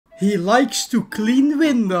He likes to clean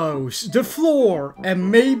windows, the floor,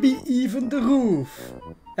 and maybe even the roof.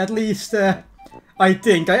 At least, I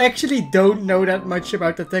think. I actually don't know that much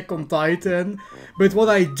about Attack on Titan. But what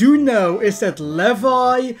I do know is that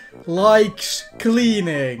Levi likes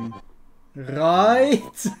cleaning.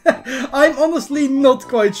 Right? I'm honestly not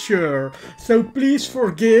quite sure. So please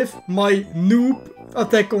forgive my noob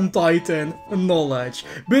Attack on Titan knowledge.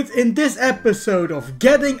 But in this episode of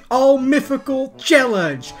Getting All Mythical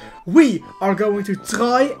Challenge, we are going to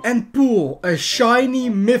try and pull a Shiny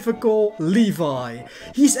Mythical Levi.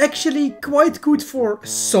 He's actually quite good for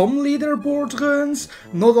some leaderboard runs,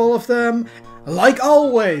 not all of them. Like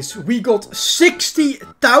always, we got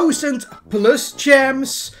 60,000 plus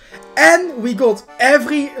gems and we got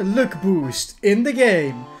every luck boost in the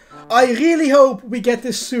game. I really hope we get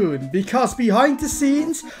this soon, because behind the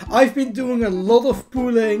scenes I've been doing a lot of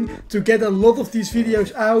pulling to get a lot of these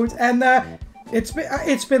videos out, and it's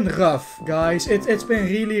been rough, guys. It's been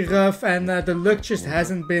really rough, and the luck just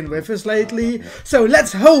hasn't been with us lately. So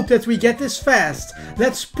let's hope that we get this fast.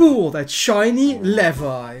 Let's pull that Shiny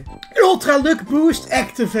Levi. Ultra luck boost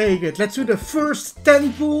activated. Let's do the first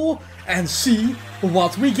 10 pull and see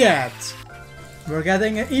what we get. We're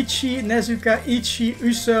getting an Ichi, Nezuka, Ichi,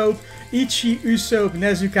 Usopp, Ichi, Usopp,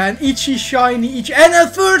 Nezuka, and Ichi, Shiny, Ichi, and a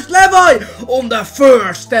first Levi on the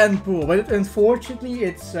first 10 pull. But unfortunately,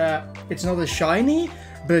 it's not a Shiny,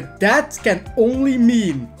 but that can only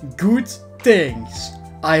mean good things.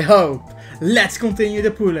 I hope. Let's continue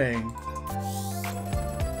the pulling.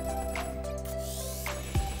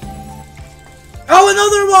 Oh,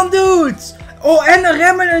 another one, dude! Oh, and a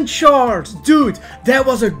Remnant Shard! Dude, that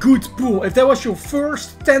was a good pull. If that was your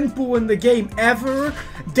first 10 pull in the game ever,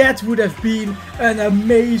 that would have been an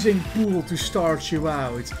amazing pull to start you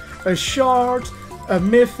out. A Shard, a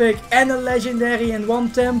Mythic, and a Legendary in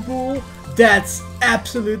one 10 pull. That's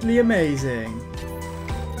absolutely amazing.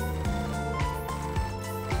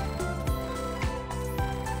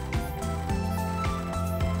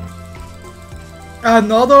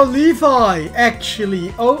 Another Levi,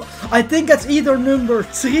 actually. Oh, I think that's either number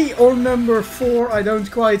 3 or number 4. I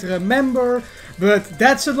don't quite remember. But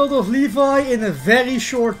that's a lot of Levi in a very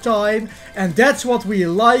short time. And that's what we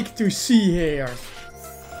like to see here.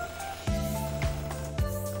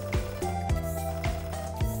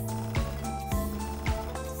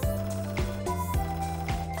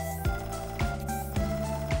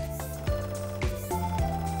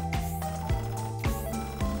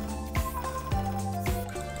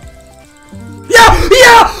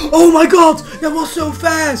 Yeah! Oh my god! That was so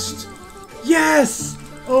fast! Yes!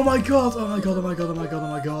 Oh my god, oh my god, oh my god, oh my god, oh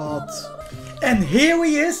my god. And here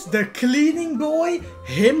he is, the cleaning boy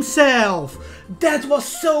himself. That was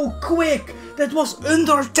so quick! That was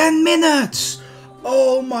under 10 minutes!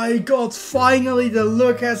 Oh my god, finally the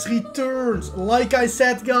luck has returned. Like I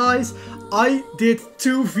said, guys, I did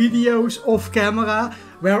 2 videos off camera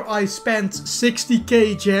where I spent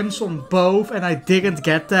 60k gems on both and I didn't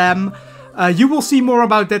get them. You will see more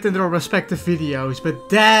about that in their respective videos, but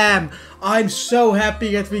damn, I'm so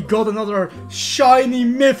happy that we got another Shiny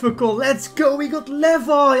Mythical. Let's go, we got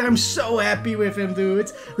Levi. I'm so happy with him,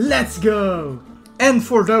 dude. Let's go. And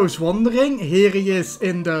for those wondering, here he is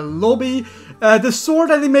in the lobby. The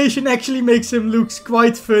sword animation actually makes him look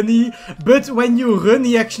quite funny, but when you run,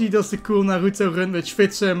 he actually does the cool Naruto run, which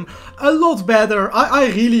fits him a lot better.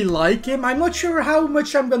 I really like him. I'm not sure how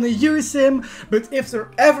much I'm gonna use him, but if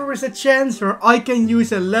there ever is a chance where I can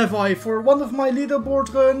use a Levi for one of my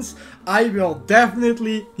leaderboard runs, I will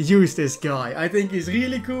definitely use this guy. I think he's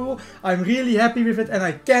really cool. I'm really happy with it, and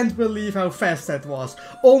I can't believe how fast that was.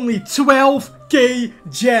 Only 12k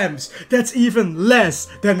gems. That's even less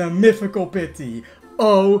than a mythical pity.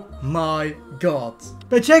 Oh my god.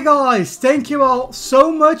 But yeah, guys, thank you all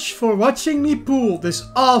so much for watching me pull this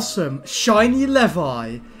awesome Shiny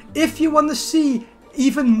Levi. If you want to see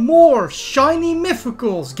even more Shiny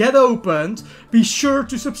Mythicals get opened, be sure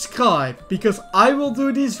to subscribe, because I will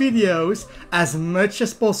do these videos as much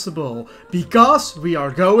as possible, because we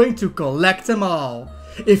are going to collect them all.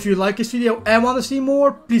 If you like this video and want to see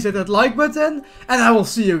more, please hit that like button, and I will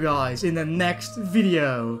see you guys in the next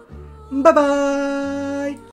video. Bye bye!